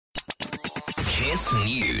Kiss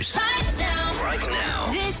News. Right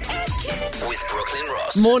now. This is Kiss with Brooklyn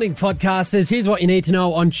Ross. Morning, podcasters. Here's what you need to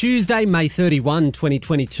know. On Tuesday, May 31,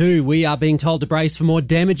 2022, we are being told to brace for more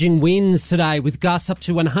damaging winds today, with gusts up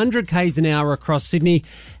to 100 k's an hour across Sydney,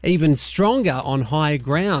 even stronger on higher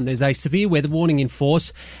ground. There's a severe weather warning in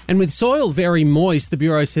force, and with soil very moist, the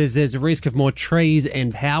Bureau says there's a risk of more trees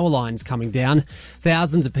and power lines coming down.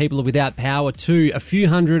 Thousands of people are without power too, a few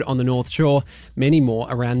hundred on the North Shore, many more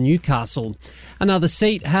around Newcastle. Another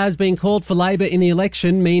seat has been called for Labor in the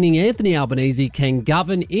election, meaning Anthony Albanese can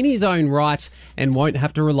govern in his own right and won't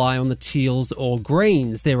have to rely on the Teals or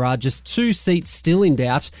Greens. There are just 2 seats still in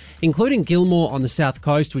doubt, including Gilmore on the South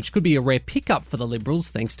Coast, which could be a rare pickup for the Liberals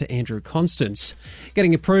thanks to Andrew Constance.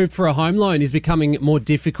 Getting approved for a home loan is becoming more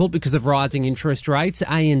difficult because of rising interest rates.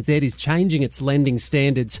 ANZ is changing its lending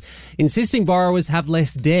standards, insisting borrowers have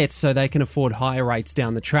less debt so they can afford higher rates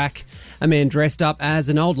down the track. A man dressed up as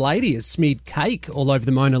an old lady has smeared cake all over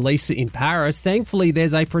the Mona Lisa in Paris. Thankfully,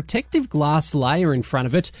 there's a protective glass layer in front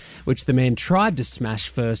of it, which the man tried to smash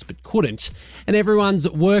first but couldn't. And everyone's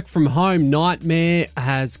work from home nightmare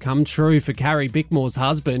has come true for Carrie Bickmore's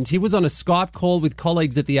husband. He was on a Skype call with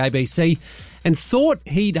colleagues at the ABC and thought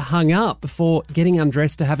he'd hung up before getting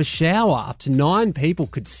undressed to have a shower. Up to 9 people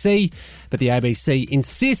could see, but the ABC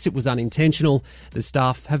insists it was unintentional. The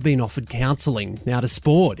staff have been offered counselling. Now to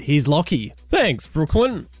sport. Here's Lockie. Thanks,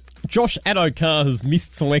 Brooklyn. Josh Adokar has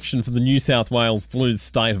missed selection for the New South Wales Blues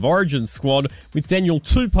State of Origin squad, with Daniel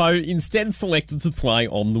Tupou instead selected to play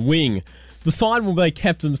on the wing. The side will be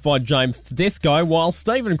captained by James Tedesco, while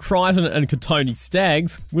Stephen Crichton and Katoni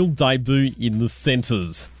Staggs will debut in the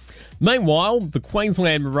centres. Meanwhile, the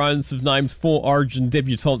Queensland Maroons have named 4 Origin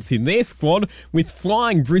debutants in their squad, with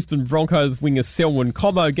flying Brisbane Broncos winger Selwyn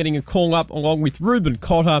Cobbo getting a call-up along with Ruben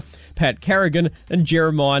Cotter, Pat Carrigan and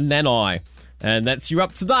Jeremiah Nanai. And that's you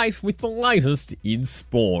up to date with the latest in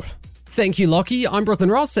sport. Thank you, Lockie. I'm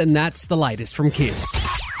Brooklyn Ross, and that's the latest from Kiss.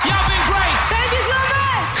 Y'all been great. Thank you so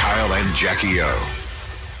much. Kyle and Jackie O.